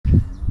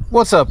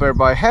What's up,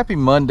 everybody? Happy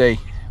Monday.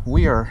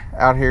 We are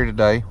out here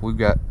today. We've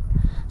got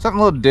something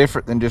a little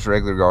different than just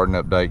regular garden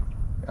update.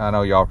 I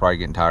know y'all probably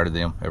getting tired of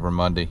them every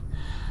Monday,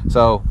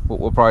 so what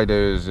we'll probably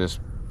do is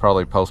just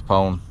probably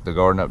postpone the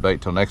garden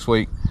update till next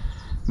week.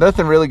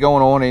 Nothing really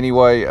going on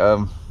anyway.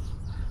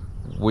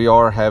 We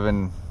are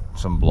having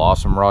some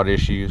blossom rot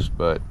issues,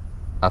 but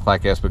I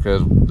think that's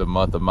because the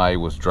month of May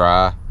was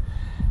dry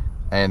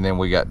and then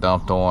we got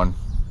dumped on,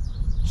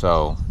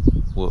 so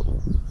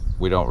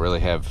we don't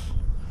really have,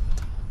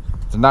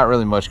 there's not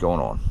really much going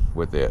on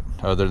with it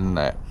other than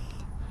that.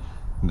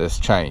 This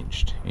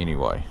changed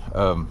anyway.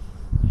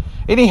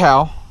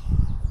 Anyhow,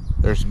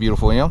 there's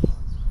beautiful M.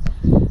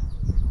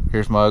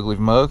 Here's my ugly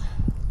mug.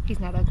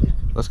 He's not ugly.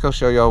 Let's go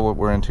show y'all what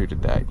we're into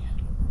today,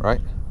 right?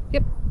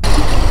 Yep.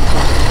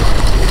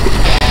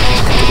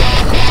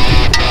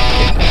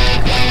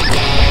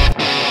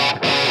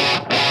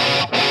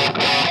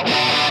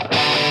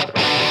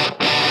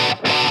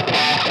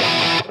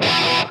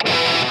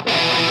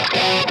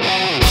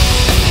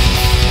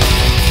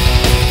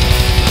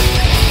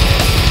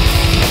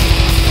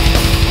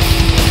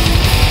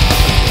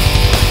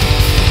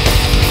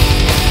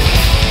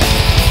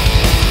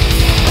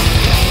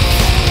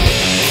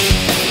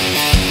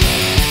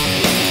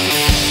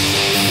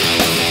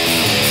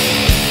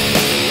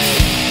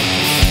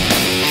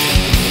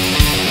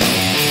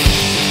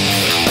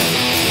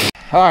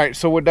 All right,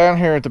 so we're down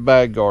here at the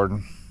bag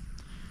garden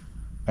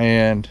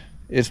and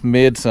it's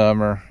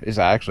midsummer. It's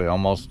actually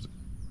almost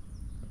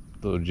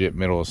the legit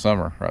middle of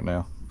summer right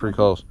now, pretty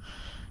close.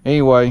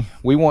 Anyway,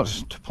 we want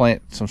to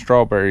plant some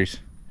strawberries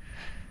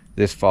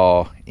this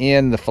fall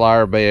in the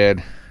flower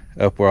bed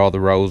up where all the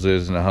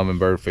roses and the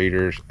hummingbird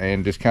feeders,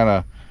 and just kind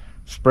of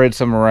spread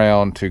some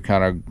around to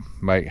kind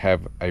of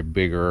have a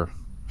bigger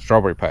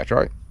strawberry patch,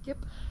 right? Yep.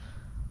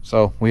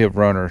 So we have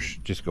runners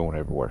just going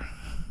everywhere.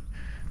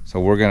 So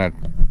we're gonna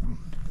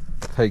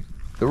take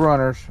the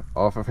runners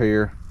off of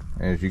here.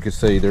 As you can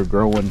see, they're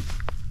growing.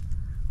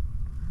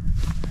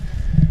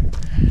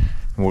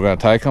 And we're gonna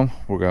take them,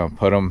 we're gonna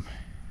put them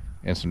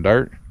in some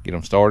dirt, get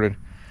them started,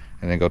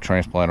 and then go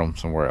transplant them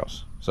somewhere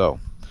else. So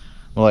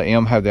we'll let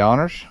M have the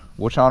honors.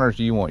 Which honors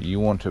do you want? You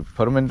want to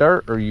put them in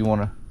dirt or you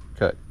want to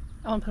cut?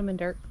 I want to put them in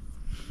dirt.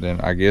 Then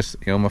I guess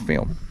M a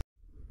film.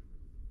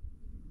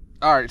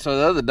 All right, so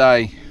the other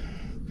day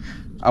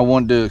I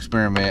wanted to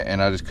experiment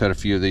and I just cut a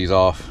few of these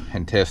off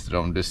and tested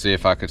them to see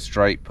if I could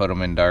straight put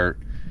them in dirt,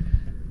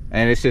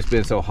 and it's just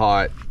been so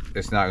hot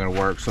it's not going to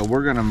work. So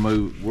we're going to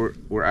move,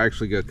 we're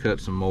actually going to cut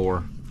some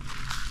more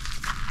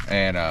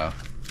and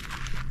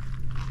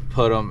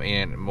put them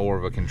in more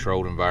of a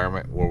controlled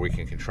environment where we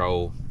can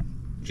control,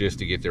 just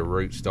to get their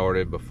roots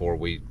started before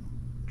we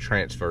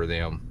transfer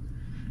them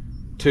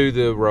to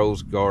the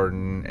rose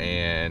garden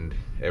and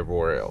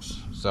everywhere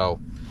else. So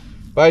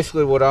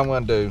basically what I'm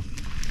going to do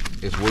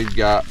is, we've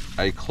got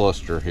a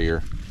cluster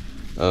here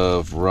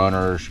of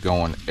runners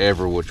going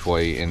every which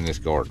way in this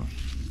garden.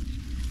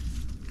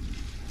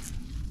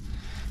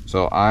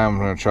 So I am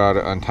going to try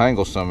to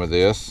untangle some of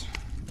this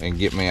and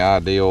get me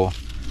an idea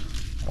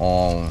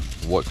on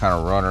what kind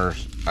of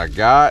runners I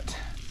got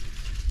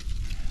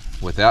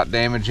without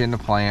damaging the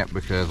plant,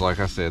 because like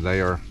I said, they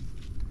are,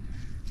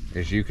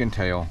 as you can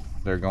tell,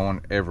 they're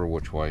going every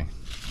which way.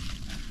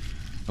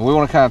 And we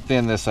want to kind of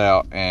thin this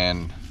out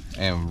and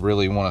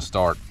really want to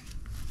start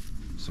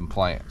some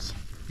plants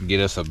and get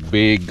us a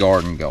big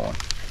garden going,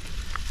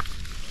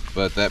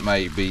 but that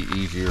may be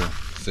easier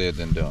said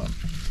than done.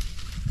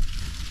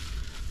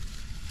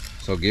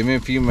 So give me a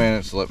few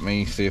minutes, let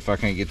me see if I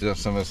can get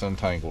some of this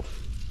untangled.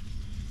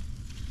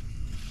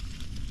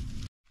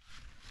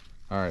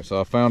 All right,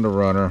 so I found a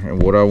runner,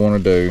 and what I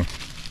want to do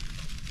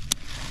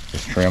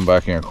is trim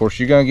back in. Of course,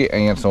 you're gonna get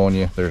ants on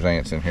you. There's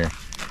ants in here.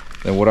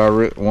 Then what I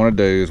want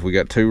to do is, we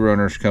got two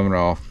runners coming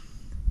off.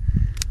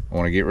 I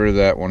want to get rid of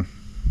that one,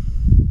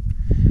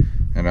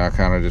 and I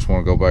kind of just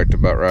want to go back to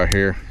about right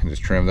here and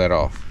just trim that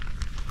off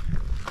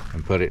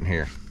and put it in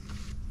here.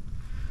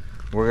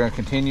 We're going to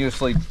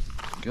continuously,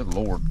 good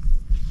Lord,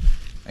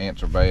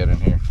 ants are bad in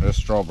here. There's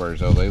strawberries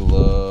though, they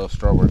love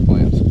strawberry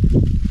plants.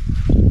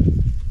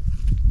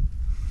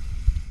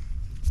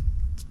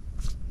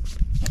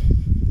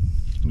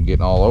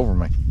 Getting all over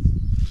me,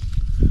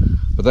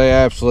 but they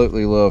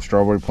absolutely love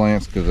strawberry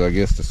plants because I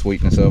guess the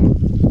sweetness of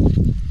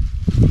them.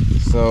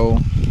 So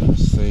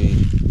let's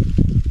see.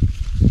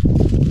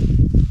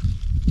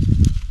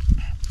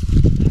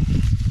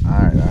 All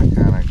right, I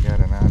kind of got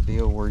an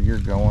idea where you're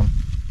going.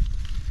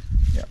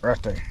 Yeah,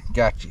 right there,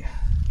 got you.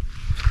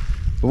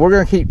 But we're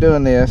gonna keep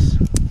doing this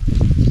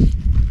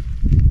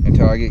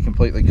until I get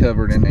completely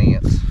covered in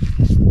ants,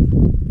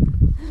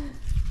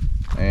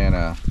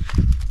 and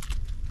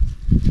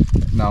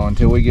no,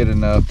 until we get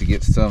enough to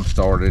get some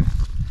started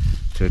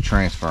to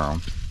transfer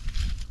them.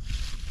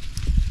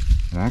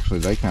 And actually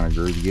they kind of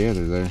grew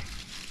together there,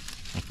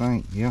 I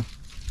think. Yeah,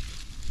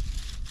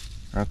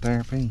 right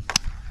there, P.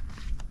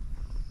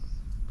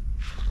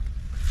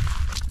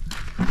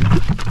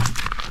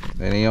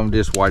 And M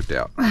just wiped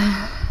out.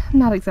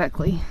 Not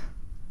exactly.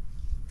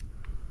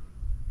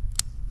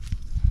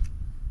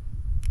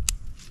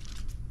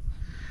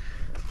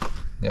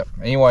 Yep.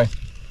 Anyway,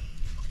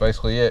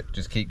 basically it.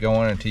 Just keep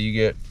going until you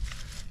get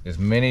as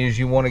many as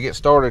you want to get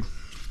started,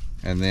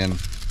 and then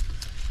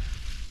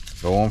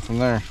go on from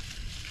there.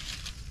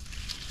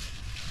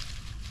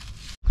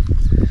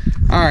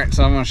 All right,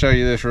 so I'm gonna show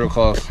you this real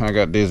close. I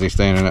got dizzy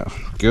standing up.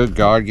 Good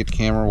God, get the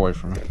camera away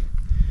from me.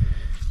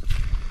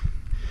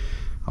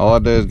 All I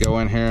do is go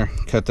in here,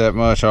 cut that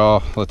much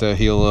off, let that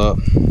heal up.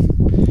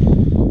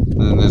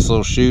 Then this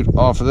little shoot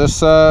off of this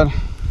side,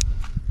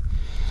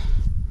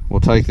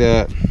 we'll take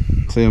that.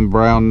 See them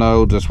brown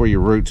nodes, that's where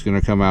your root's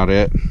gonna come out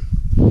at.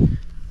 We're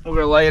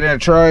gonna lay it in a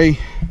tray.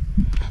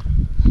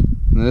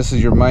 And this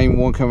is your main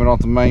one coming off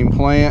the main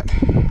plant.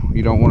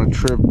 You don't want to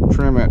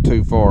trim it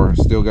too far.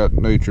 It's still got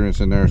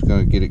nutrients in there. It's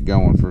going to get it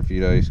going for a few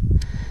days.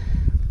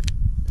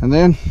 And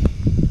then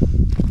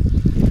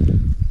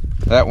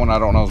that one I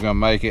don't know is going to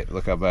make it.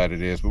 Look how bad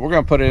it is. But we're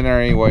going to put it in there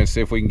anyway and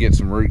see if we can get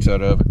some roots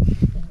out of it.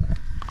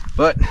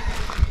 But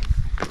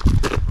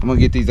I'm going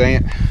to get these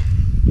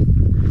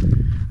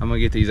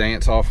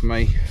ants off of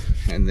me,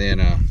 and then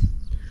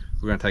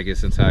we're going to take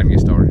this inside and get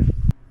started.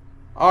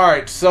 All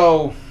right,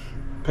 so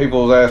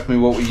people have asked me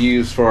what we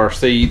use for our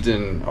seeds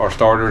and our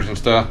starters and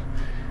stuff.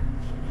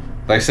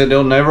 They said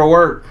they'll never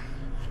work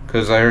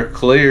because they're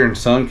clear and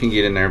sun can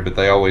get in there, but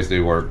they always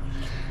do work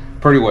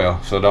pretty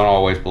well. So don't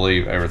always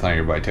believe everything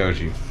everybody tells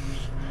you.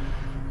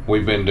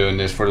 We've been doing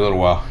this for a little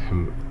while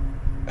and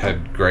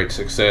had great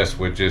success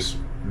with just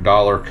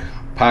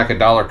pack of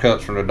dollar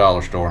cups from the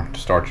dollar store to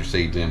start your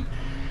seeds in.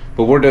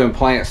 But we're doing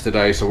plants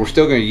today, so we're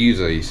still going to use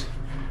these.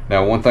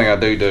 Now, one thing I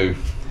do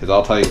is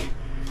I'll take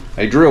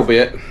a drill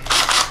bit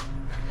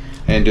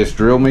and just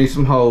drill me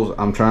some holes.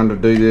 I'm trying to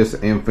do this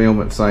and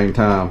film at the same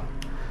time,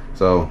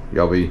 so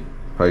y'all be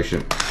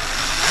patient.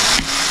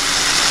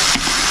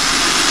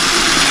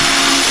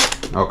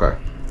 Okay,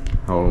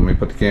 hold on, let me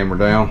put the camera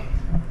down.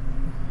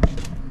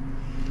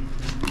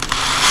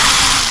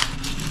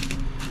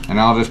 And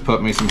I'll just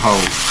put me some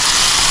holes.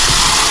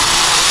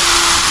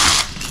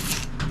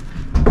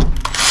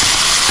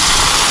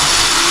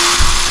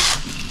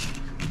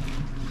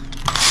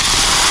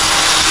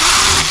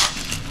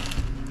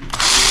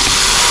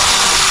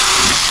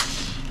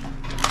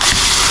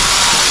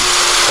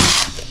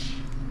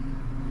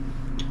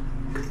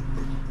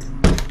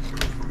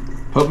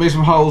 Put me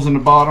some holes in the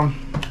bottom.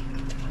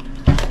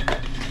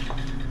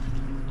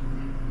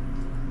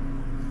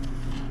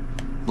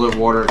 Let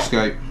water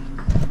escape.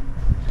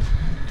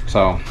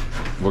 So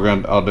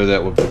I'll do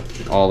that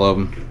with all of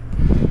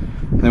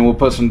them. Then we'll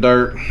put some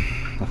dirt.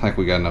 I think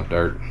we got enough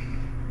dirt.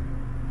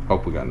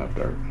 Hope we got enough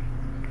dirt.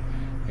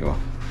 Anyway,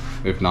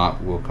 if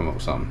not, we'll come up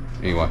with something.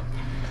 Anyway,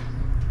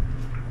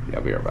 yeah,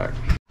 I'll be right back.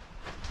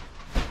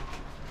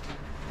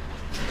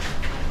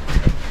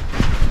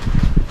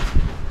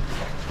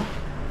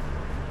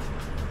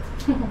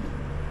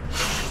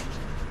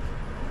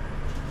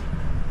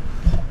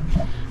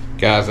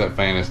 Guys, that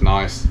fan is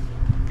nice.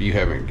 If you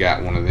haven't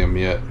got one of them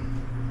yet,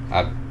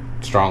 I'd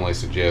strongly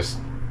suggest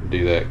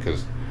do that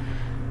because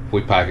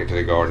we pack it to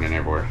the garden and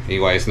everywhere.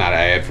 Anyway, it's not an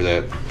ad for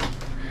that.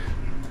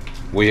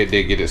 We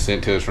did get it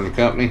sent to us from the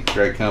company,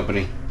 great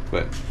company,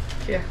 but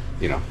yeah,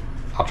 you know,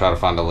 I'll try to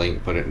find a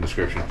link, put it in the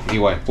description.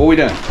 Anyway, what we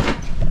done?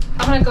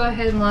 I'm gonna go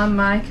ahead and line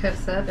my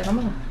cups up, and I'm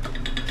gonna.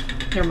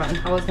 Never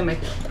mind. I was gonna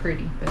make it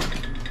pretty,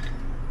 but.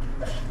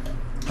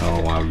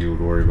 Oh wow, you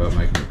would worry about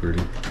making it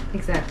pretty.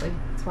 Exactly.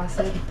 That's why I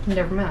said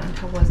never mind.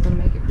 I was gonna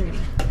make it pretty.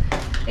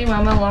 Anyway,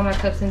 I'm gonna line my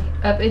cups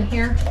up in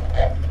here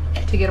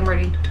to get them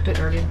ready to put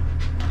dirt in.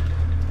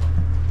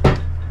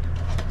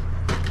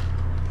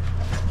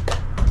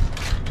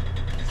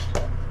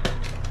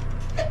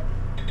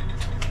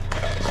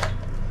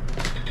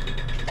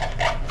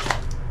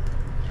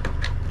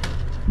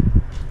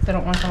 I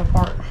don't want to come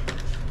apart.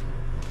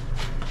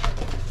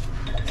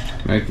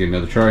 Make you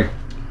another tray.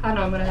 I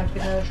know I'm gonna have to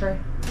get another tray.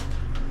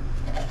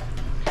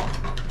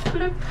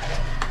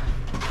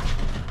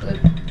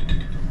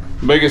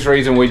 The biggest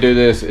reason we do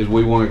this is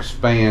we want to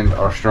expand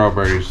our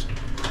strawberries.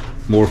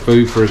 More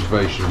food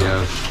preservation,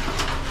 guys.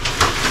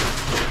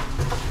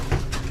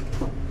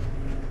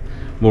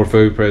 More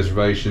food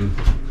preservation.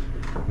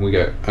 We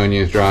got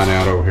onions drying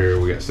out over here.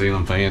 We got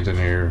ceiling fans in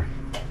here.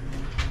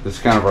 This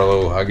is kind of our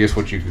little, I guess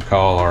what you could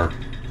call our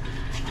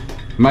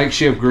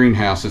makeshift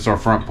greenhouse. It's our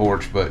front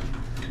porch, but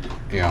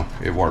you know,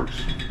 it works.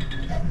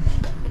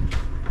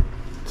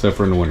 Except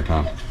for in the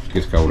wintertime. It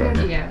gets cold out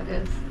here. Yeah, it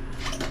is.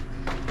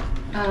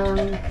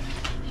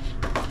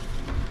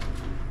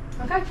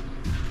 Okay.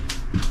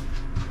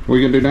 What are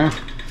you gonna do now?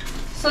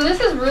 So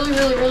this is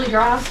really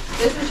dry.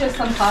 This is just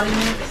some potting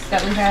mix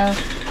that we have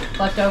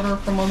left over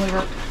from when we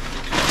were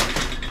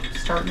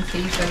starting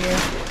seeds, I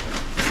guess.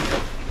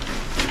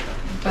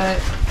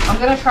 But I'm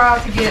gonna try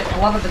to get a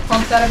lot of the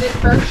clumps out of it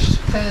first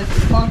because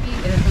it's clumpy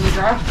and it's really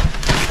dry.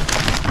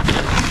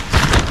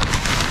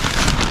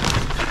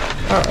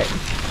 All right.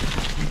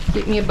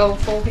 Get me a bowl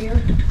full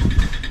here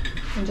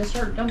and just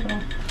start dumping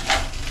them.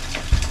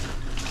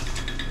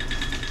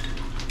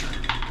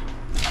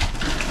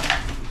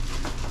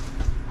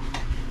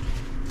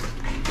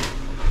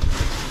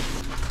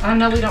 I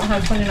know we don't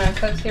have 29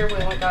 cups here. We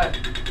only got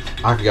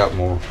I got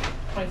more.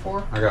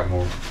 24. I got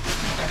more.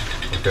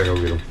 Okay. Okay, go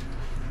get them.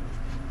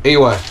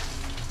 Anyway,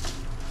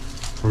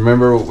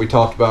 remember what we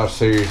talked about a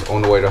series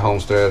on the way to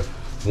homestead?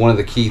 One of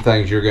the key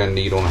things you're going to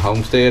need on a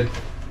homestead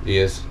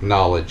is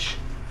knowledge.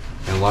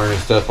 And learning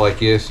stuff like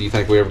this. You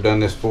think we ever done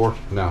this before?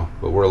 No,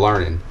 but we're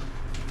learning.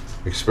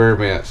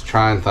 Experiments,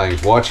 trying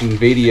things, watching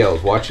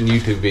videos, watching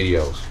YouTube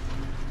videos.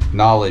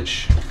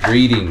 Knowledge,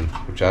 reading,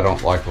 which I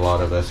don't like a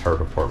lot of, that's her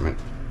department.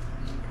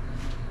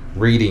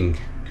 Reading,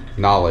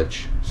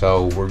 knowledge.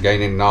 So we're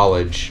gaining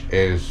knowledge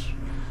as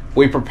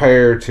we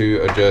prepare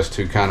to adjust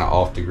to kind of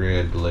off the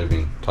grid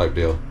living type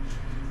deal.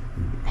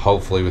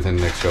 Hopefully within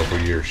the next couple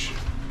of years.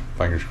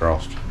 Fingers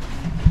crossed.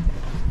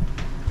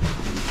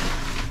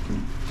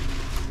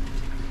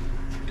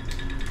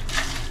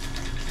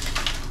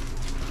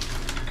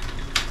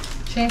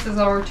 Chances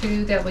are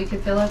too that we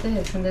could fill out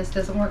this and this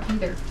doesn't work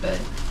either, but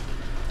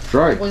That's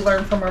right. we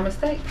learn from our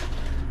mistake.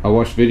 I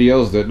watch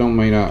videos that don't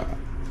mean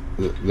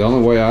the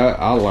only way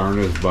I learn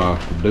is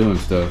by doing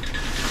stuff.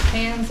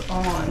 Hands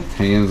on.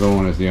 Hands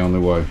on is the only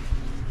way.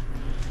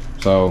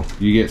 So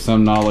you get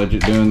some knowledge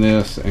at doing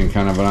this and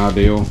kind of an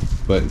ideal,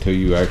 but until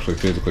you actually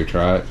physically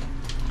try it,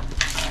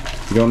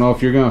 you don't know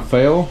if you're going to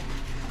fail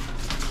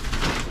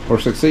or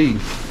succeed.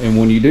 And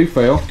when you do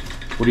fail,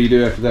 what do you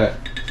do after that?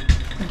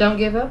 Don't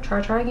give up.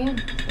 Try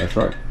again. That's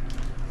right.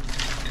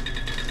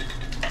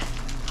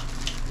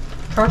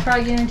 Try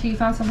again until you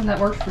find something that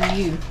works for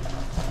you.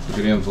 Look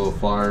at those little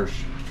flyers.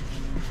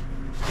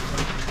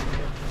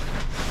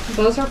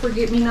 Those are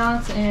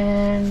forget-me-nots,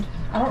 and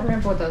I don't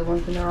remember what the other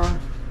ones in there are.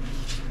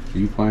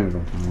 You planted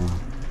them.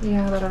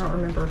 Yeah, but I don't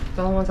remember.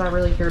 The only ones I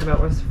really cared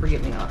about was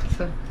forget-me-nots.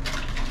 So.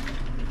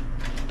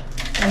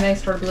 And they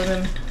started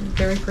blooming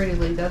very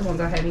prettily. The other ones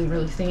I haven't even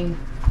really seen.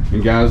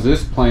 And guys,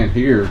 this plant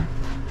here,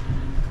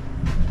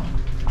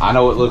 I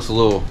know it looks a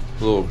little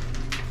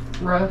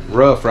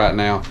rough right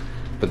now,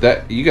 but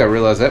that you gotta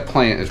realize that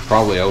plant is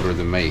probably older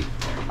than me.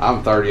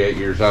 I'm 38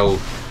 years old,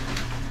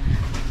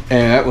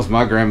 and that was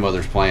my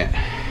grandmother's plant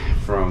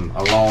from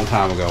a long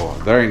time ago.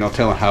 There ain't no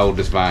telling how old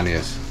this vine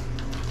is.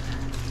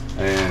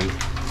 And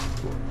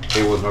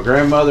it was my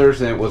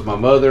grandmother's, and it was my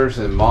mother's,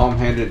 and Mom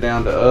handed it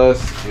down to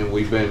us, and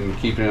we've been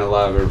keeping it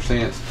alive ever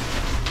since.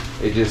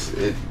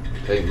 It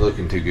ain't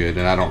looking too good,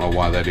 and I don't know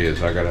why that is.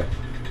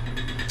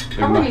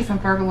 Probably need some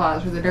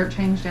fertilizer, the dirt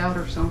changed out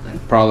or something.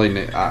 I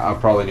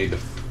probably need to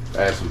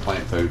add some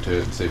plant food to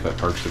it and see if that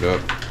perks it up.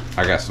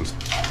 I got some,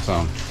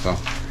 so.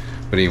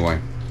 But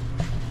anyway,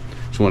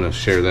 just want to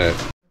share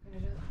that.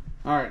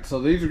 All right,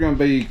 so these are going to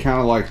be kind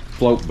of like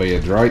float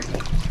beds, right?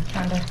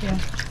 Kind of, yeah.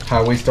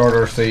 How we start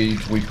our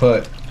seeds, we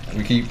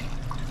keep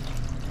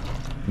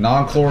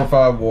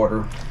non-chlorified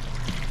water.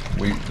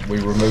 We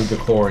remove the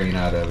chlorine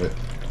out of it.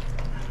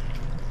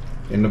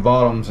 In the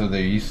bottoms of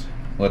these,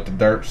 let the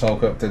dirt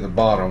soak up to the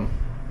bottom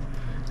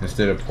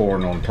instead of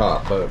pouring on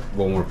top. But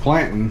when we're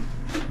planting,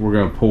 we're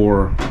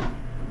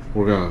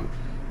gonna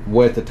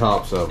wet the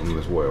tops of them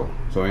as well.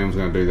 So Em's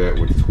gonna do that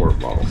with the squirt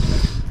bottle.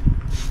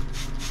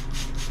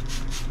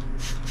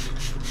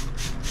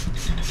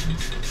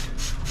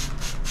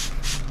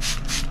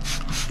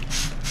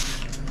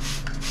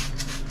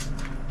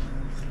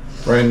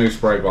 Brand new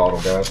spray bottle,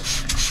 guys.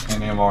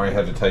 And Em already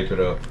had to tape it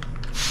up.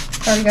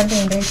 Already got a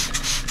Band-Aid.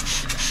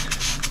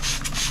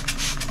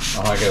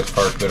 I guess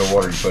first bit of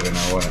water you put in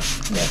there, wasn't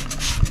it? Yeah.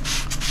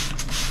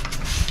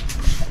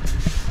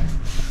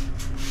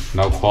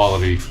 No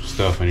quality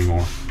stuff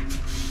anymore.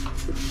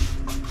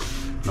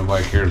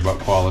 Nobody cares about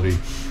quality.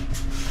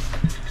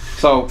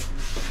 So,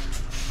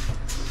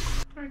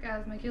 alright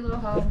guys, make your little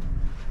hole.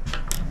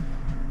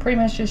 Pretty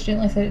much just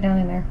gently set it down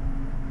in there.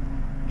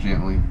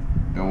 Gently.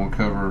 Don't want to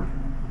cover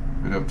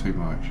it up too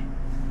much.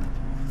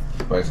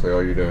 That's basically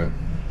all you're doing.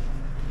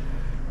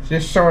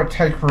 Just so it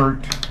take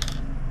root.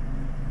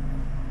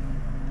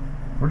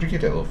 Where'd you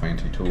get that little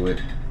fancy tool at? Where'd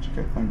you get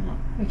that thing out?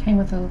 It came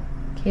with a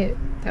kit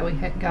that we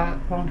had got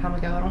a long time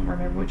ago. I don't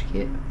remember which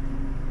kit.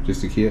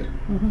 Just a kit?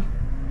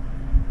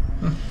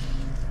 Mm-hmm.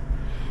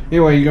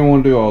 Anyway, you're gonna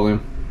want to do all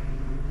them.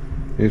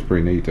 It's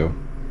pretty neat though.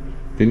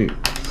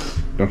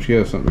 Don't you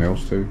have something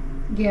else too?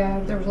 Yeah,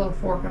 there was a little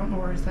fork. I don't know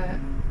where it's at.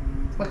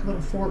 It's like a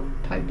little fork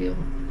type deal.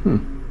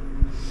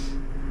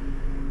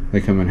 They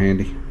come in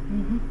handy.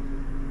 Mm-hmm.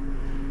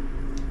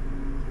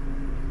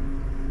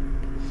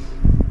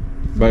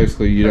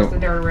 Basically, you press don't.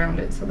 The dirt around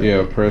it. So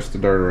yeah, press the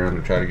dirt around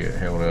to try to get it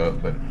held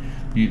up, but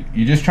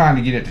you're just trying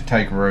to get it to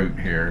take root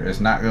here. It's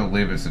not going to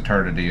live its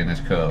eternity in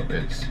this cup.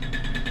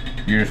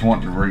 You're just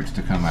wanting the roots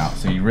to come out.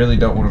 So you really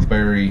don't want to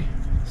bury.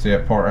 See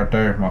that part right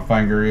there? My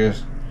finger is.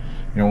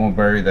 You don't want to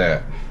bury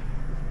that.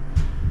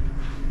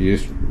 You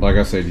just, like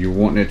I said, you're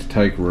wanting it to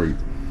take root,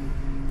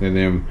 and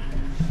then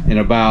in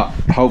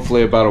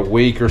hopefully about a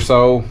week or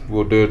so,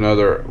 we'll do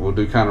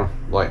kind of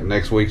like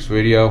next week's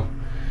video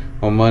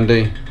on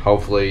Monday.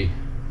 Hopefully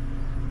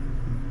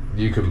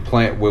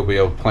we'll be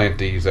able to plant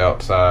these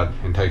outside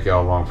and take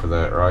y'all along for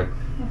that, right?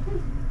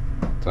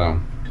 Mm-hmm.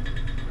 So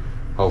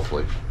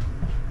hopefully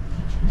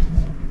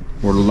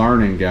we're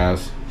learning,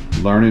 guys,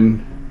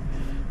 learning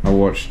I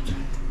watched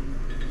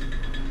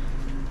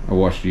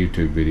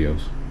YouTube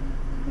videos.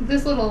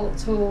 This little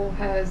tool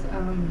has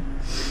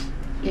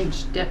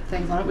inch depth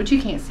things on it, but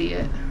you can't see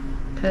it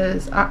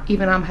because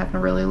even I'm having to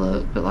really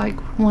look. But like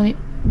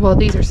well,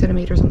 these are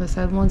centimeters on this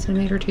side. 1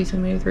 centimeter, 2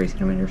 centimeters, 3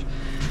 centimeters.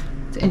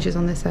 It's inches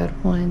on this side.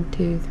 1,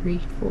 2, 3,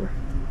 4.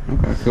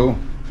 Okay, cool.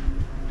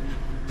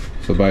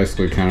 So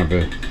basically, kind of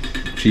a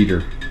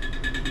cheater.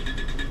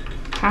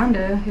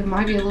 Kinda. It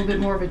might be a little bit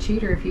more of a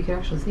cheater if you could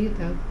actually see it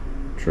though.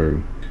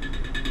 True.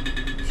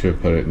 Should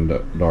put it in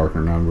darker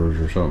numbers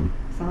or something.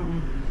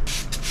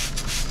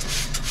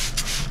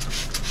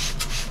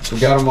 We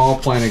got them all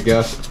planted,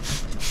 Gus.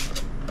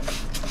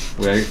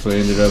 We actually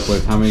ended up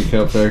with how many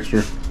cups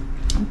extra?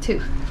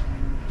 2.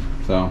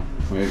 So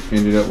we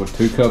ended up with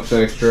 2 cups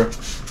extra.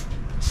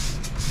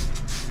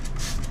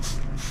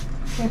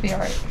 It'll be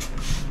alright.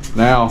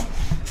 Now,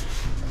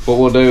 what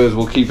we'll do is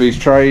we'll keep these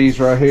trays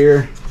right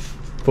here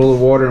full of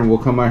water, and we'll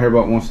come out here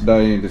about once a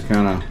day and just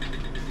kind of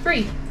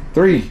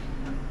 3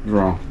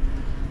 wrong,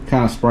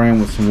 kind of spray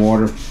them with some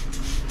water.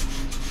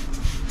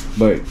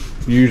 But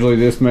usually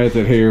this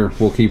method here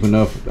will keep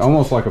enough,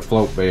 almost like a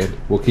float bed,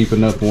 will keep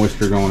enough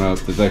moisture going up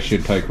that they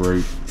should take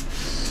root,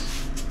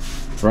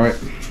 right?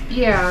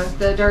 Yeah,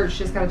 the dirt's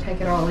just got to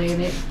take it all in.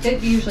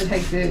 It usually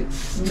takes it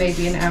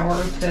maybe an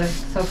hour to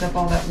soak up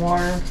all that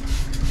water,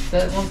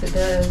 but once it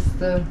does,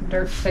 the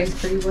dirt stays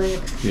pretty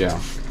wet. Yeah.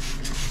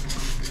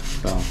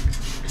 So,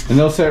 and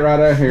they'll sit right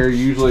out here.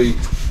 Usually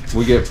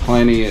we get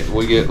plenty.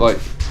 We get like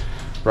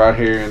right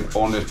here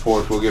on this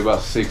porch, we'll get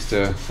about 6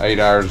 to 8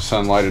 hours of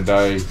sunlight a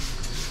day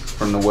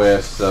from the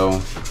west, so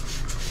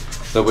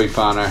they'll be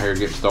fine out here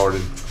getting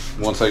started.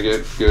 Once they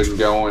get good and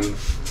going,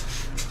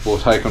 we'll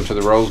take them to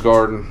the rose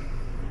garden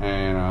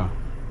and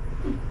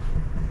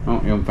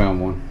oh, you found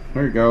one.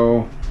 There you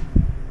go.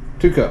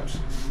 2 cups.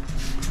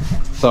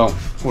 So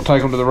we'll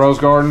take them to the rose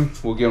garden,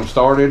 we'll get them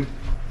started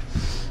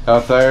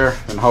out there,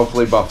 and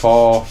hopefully by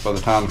fall, by the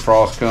time the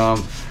frost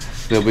comes,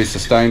 they'll be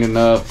sustained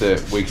enough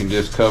that we can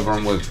just cover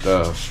them with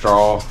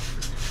straw,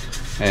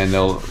 and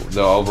they'll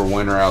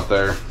overwinter out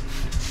there.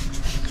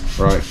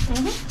 Right.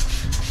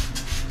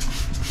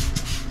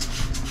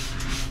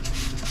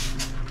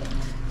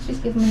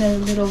 Just give them a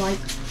little like.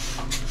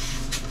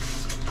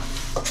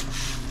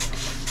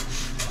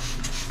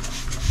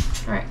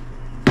 All right.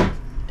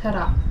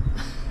 Ta-da.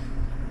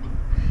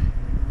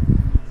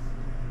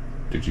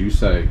 Did you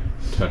say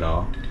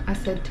ta-da? I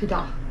said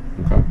ta-da.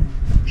 Okay.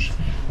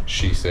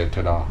 She said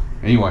ta-da.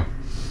 Anyway,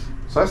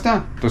 so that's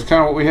done. That's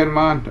kind of what we had in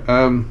mind.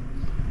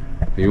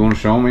 Do you want to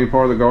show me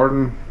part of the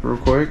garden real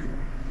quick?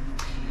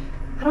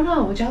 I don't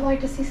know. Would y'all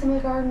like to see some of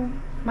the garden?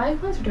 My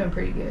eggplants are doing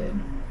pretty good.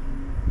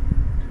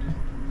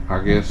 I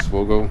guess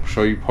we'll go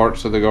show you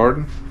parts of the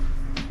garden.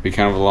 Be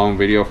kind of a long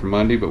video for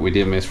Monday, but we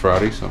did miss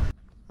Friday, so.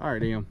 All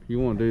right, Em, you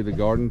want to do the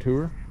garden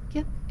tour?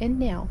 Yep. And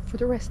now for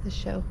the rest of the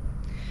show.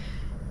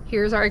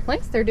 Here's our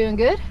eggplants. They're doing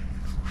good.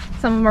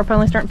 Some of them are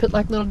finally starting to put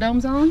like little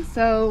domes on,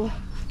 so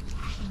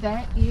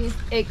that is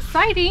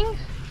exciting.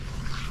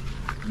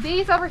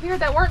 These over here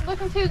that weren't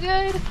looking too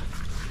good,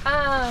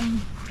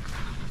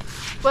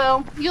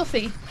 well, you'll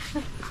see.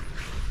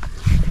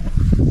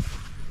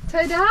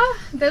 Ta-da!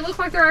 They look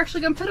like they're actually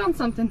gonna put on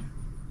something.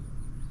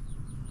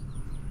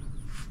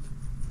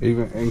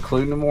 Even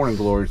including the morning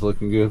glories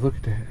looking good. Look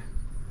at that.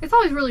 It's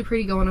always really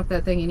pretty going up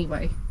that thing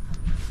anyway.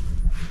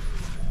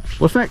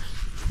 What's next?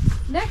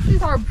 Next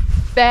is our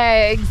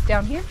bags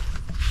down here,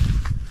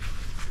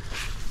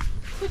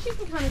 which you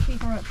can kind of see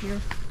from up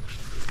here.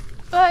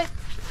 But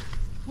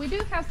we do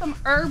have some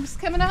herbs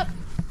coming up.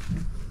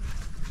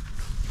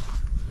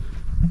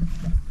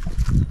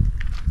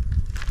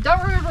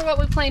 Don't remember what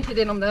we planted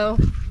in them though.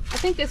 I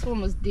think this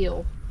one was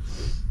dill.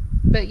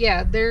 But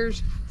yeah,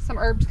 there's some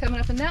herbs coming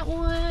up in that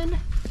one.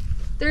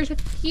 There's a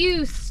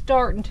few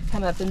starting to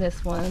come up in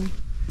this one,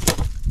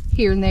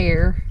 here and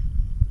there.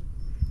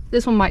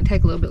 This one might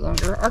take a little bit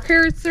longer. Our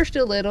carrots, they're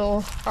still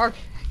little. Our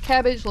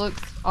cabbage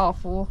looks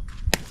awful.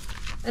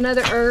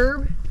 Another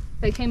herb,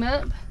 they came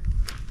up.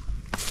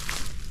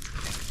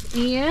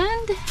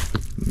 And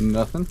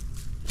nothing.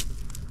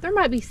 There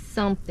might be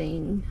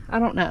something. I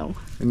don't know.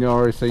 And you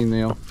already seen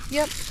them.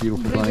 Yep.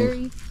 Beautiful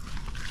Blueberry. things.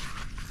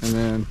 And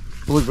then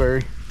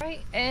blueberry.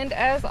 Right. And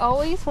as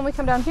always, when we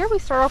come down here, we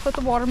start off with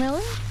the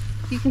watermelon.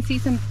 You can see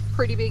some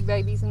pretty big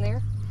babies in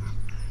there.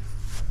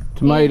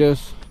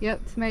 Tomatoes. And, yep,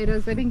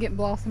 tomatoes. They didn't get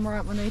blossom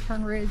right when they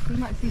turn red, so you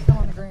might see some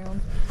on the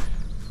ground.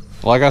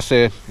 Like I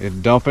said,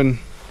 it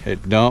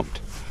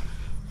dumped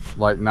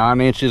like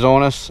 9 inches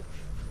on us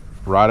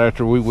right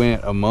after we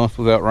went a month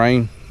without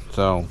rain.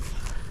 So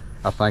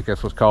I think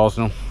that's what's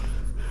causing them.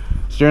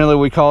 Generally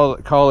we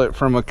call it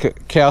from a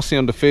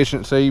calcium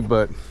deficiency,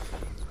 but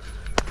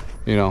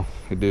you know,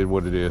 it did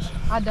what it is.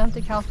 I dumped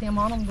the calcium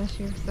on them this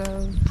year,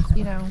 so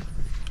you know.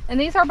 And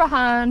these are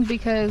behind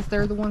because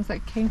they're the ones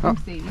that came from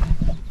seed.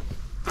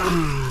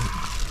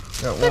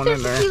 Got But one there's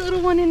in a there. cute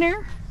little one in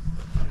there.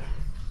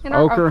 And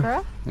our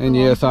okra. And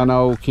yes, I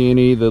know,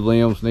 Kenny, the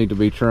limbs need to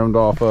be trimmed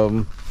off of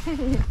them.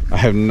 I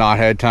have not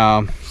had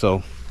time,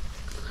 so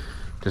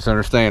just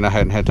understand I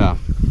hadn't had time.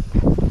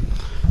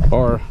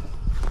 our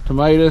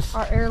tomatoes.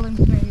 Our heirloom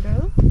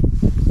tomato.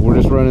 We're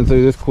just running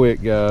through this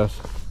quick, guys.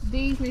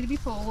 These need to be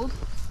pulled.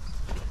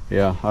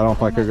 Yeah, I don't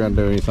think they're gonna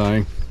do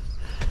anything.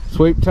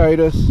 Sweet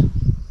potatoes,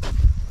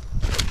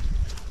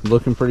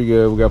 looking pretty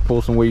good. We got to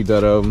pull some weeds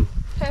out of them.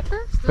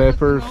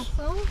 Peppers.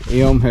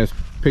 Em has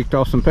picked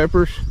off some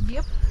peppers.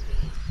 Yep.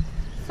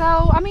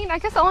 So, I mean, I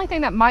guess the only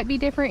thing that might be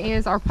different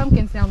is our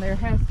pumpkins down there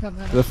has come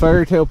up. The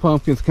fairy tale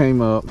pumpkins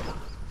came up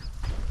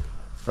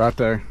right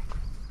there.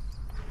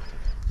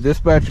 This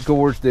batch of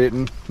gourds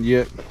didn't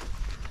yet,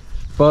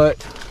 but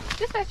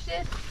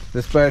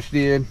this batch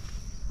did.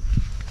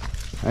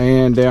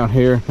 And down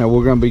here, now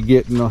we're going to be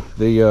getting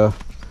the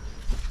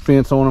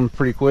fence on them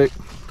pretty quick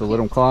to let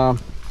them climb.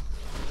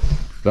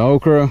 The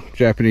okra,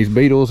 Japanese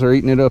beetles are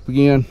eating it up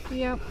again.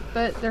 Yep,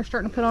 but they're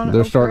starting to put on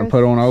They're starting to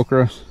put on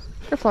okras.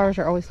 Their flowers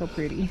are always so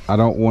pretty. I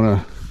don't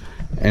want to,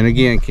 and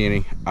again,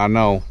 Kenny, I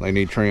know they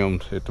need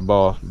trimmed at the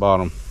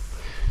bottom.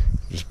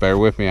 Just bear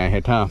with me, I ain't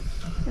had time.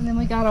 And then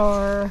we got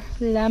our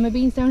lima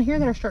beans down here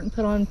that are starting to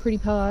put on pretty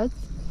pods.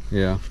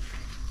 Yeah.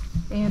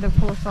 And of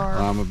course our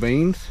lima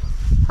beans.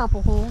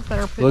 Purple hulls that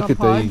are putting Look on at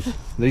pods.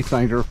 These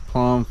things are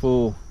plumb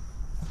full.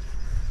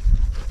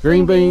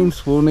 Green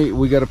beans,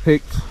 we got to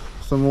pick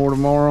some more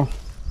tomorrow.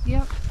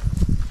 Yep.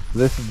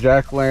 This is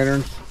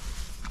jack-o'-lanterns.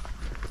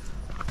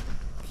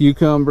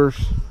 Cucumbers.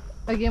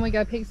 Again, we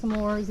got to pick some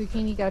more.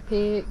 Zucchini got to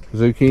pick.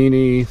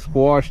 Zucchini,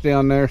 squash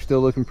down there, still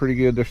looking pretty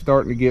good. They're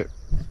starting to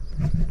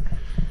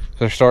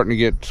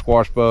get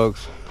squash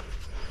bugs.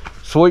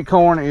 Sweet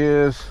corn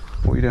is,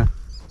 what you doing?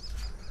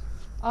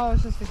 Oh, I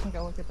was just fixing to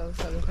go look at those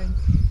other things.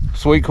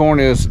 Sweet corn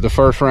is, the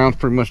first round's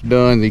pretty much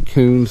done.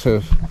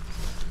 The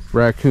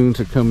raccoons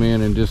have come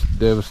in and just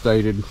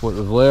devastated what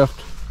was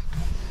left.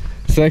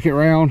 Second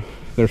round,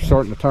 they're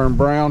starting to turn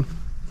brown.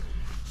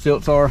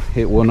 Silts are,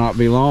 it will not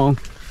be long.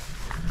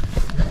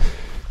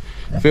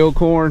 Field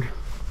corn,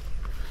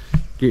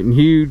 getting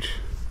huge,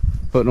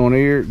 putting on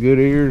good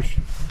ears.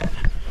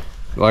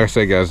 Like I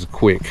said, guys,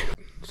 quick.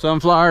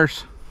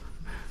 Sunflowers,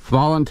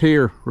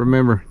 volunteer.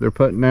 Remember, they're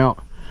putting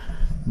out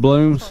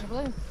blooms.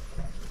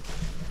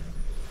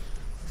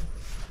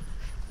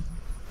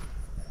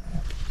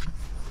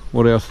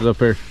 What else is up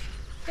here?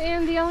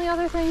 And the only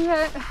other thing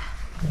that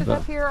is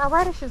up here, our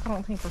radishes I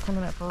don't think we're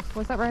coming up for.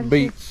 What's that radish?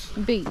 Beets.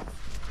 Beets.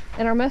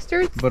 And our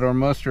mustard? But our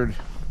mustard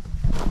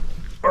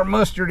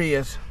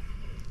is.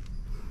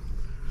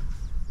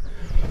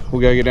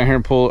 We gotta get down here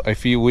and pull a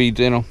few weeds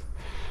in them.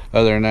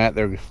 Other than that,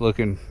 they're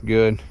looking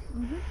good.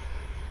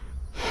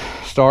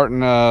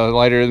 Starting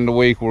later in the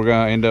week, we're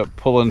gonna end up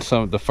pulling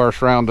the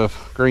first round of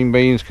green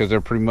beans because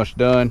they're pretty much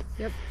done.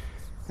 Yep.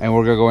 And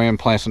we're gonna go in and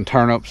plant some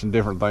turnips and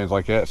different things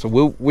like that. So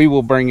we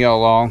will bring y'all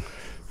along.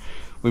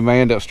 We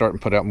may end up starting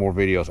to put out more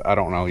videos. I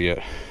don't know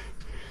yet.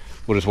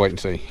 We'll just wait and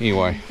see.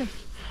 Anyway,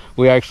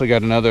 we actually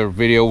got another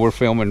video we're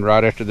filming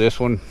right after this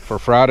one for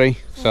Friday.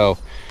 So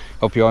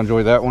hope y'all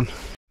enjoy that one.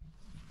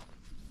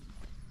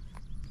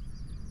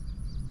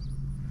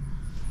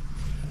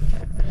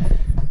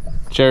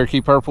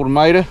 Cherokee purple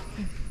tomato,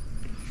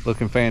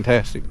 looking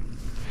fantastic.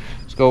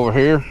 Let's go over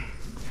here.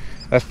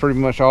 That's pretty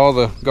much all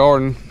the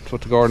garden. That's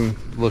what the garden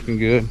looking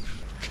good.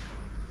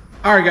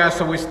 All right, guys,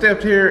 so we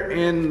stepped here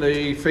in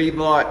the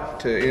feedlot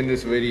to end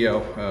this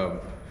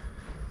video.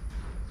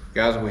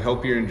 Guys, we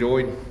hope you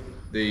enjoyed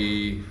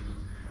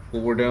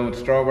what we're doing with the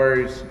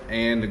strawberries,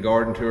 and the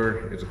garden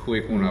tour is a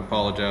quick one. I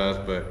apologize,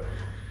 but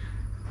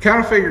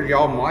kind of figured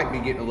y'all might be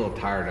getting a little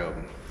tired of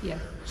them. Yeah.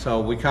 So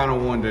we kind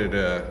of wanted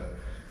to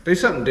do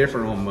something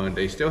different on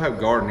Monday. Still have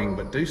gardening,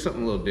 but do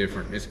something a little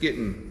different. It's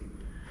getting,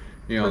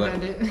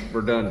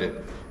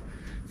 redundant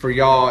for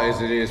y'all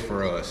as it is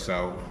for us.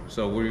 So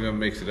we're gonna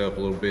mix it up a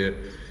little bit.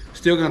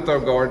 Still gonna throw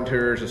garden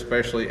tours,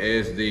 especially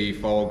as the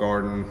fall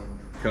garden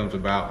comes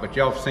about. But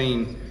y'all have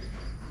seen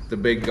the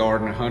big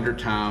garden 100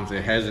 times.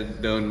 It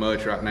hasn't done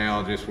much right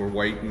now. Just we're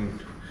waiting.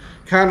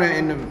 Kind of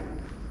in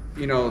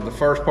the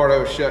first part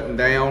of it shutting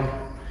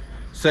down.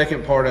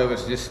 Second part of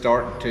it's just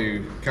starting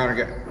to kind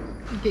of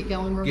get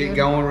going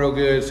real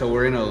good. So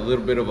we're in a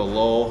little bit of a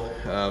lull.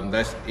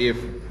 That's if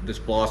this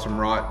blossom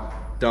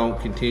rot don't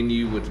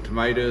continue with the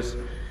tomatoes.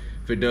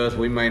 If it does,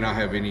 we may not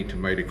have any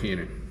tomato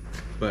canning.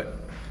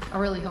 But I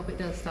really hope it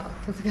does stop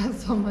because I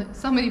got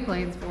so many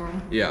plans for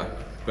them. Yeah,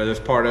 but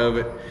that's part of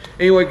it.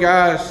 Anyway,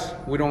 guys,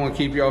 we don't want to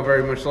keep y'all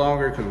very much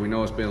longer because we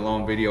know it's been a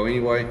long video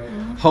anyway.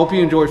 Hope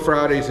you enjoy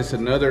Fridays. It's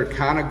another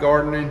kind of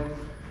gardening,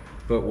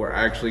 but we're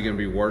actually going to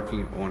be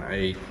working on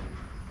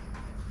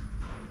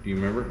do you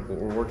remember what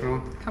we're working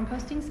on?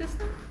 Composting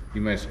system?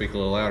 You may speak a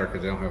little louder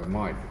because they don't have a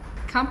mic.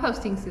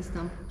 Composting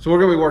system. So we're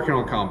going to be working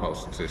on a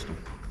composting system.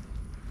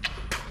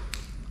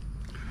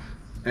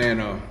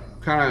 And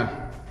kind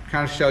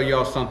of show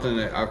y'all something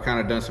that I've kind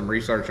of done some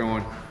research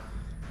on.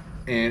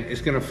 And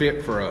it's going to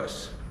fit for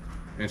us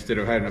instead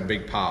of having a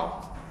big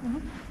pile.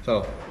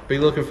 So be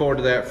looking forward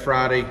to that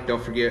Friday.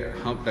 Don't forget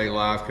Hump Day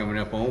Live coming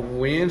up on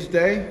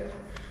Wednesday.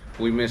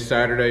 We missed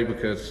Saturday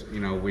because,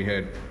 we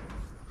had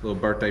little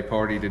birthday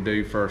party to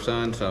do for our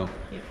son, so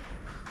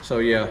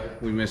yeah,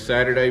 we missed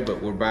Saturday,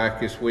 but we're back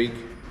this week.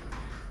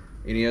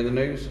 Any other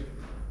news?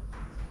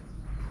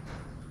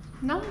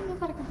 No, not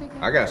that I can think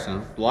of. I got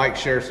some. Like,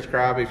 share,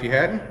 subscribe if you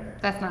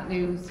hadn't. That's not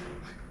news.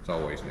 It's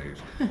always news.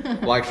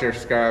 Like, share,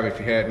 subscribe if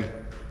you hadn't.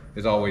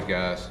 As always,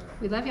 guys,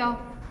 We love y'all.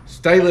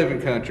 stay living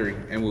country,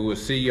 and we will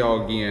see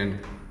y'all again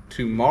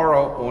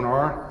tomorrow on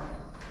our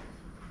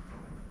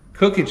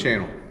cooking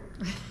channel.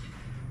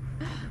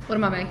 What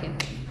am I making?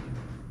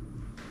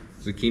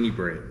 Zucchini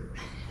bread.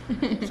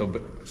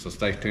 So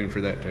stay tuned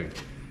for that too.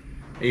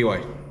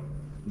 Anyway,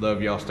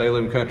 love y'all. Stay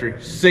living country.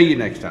 See you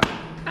next time.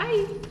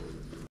 Bye.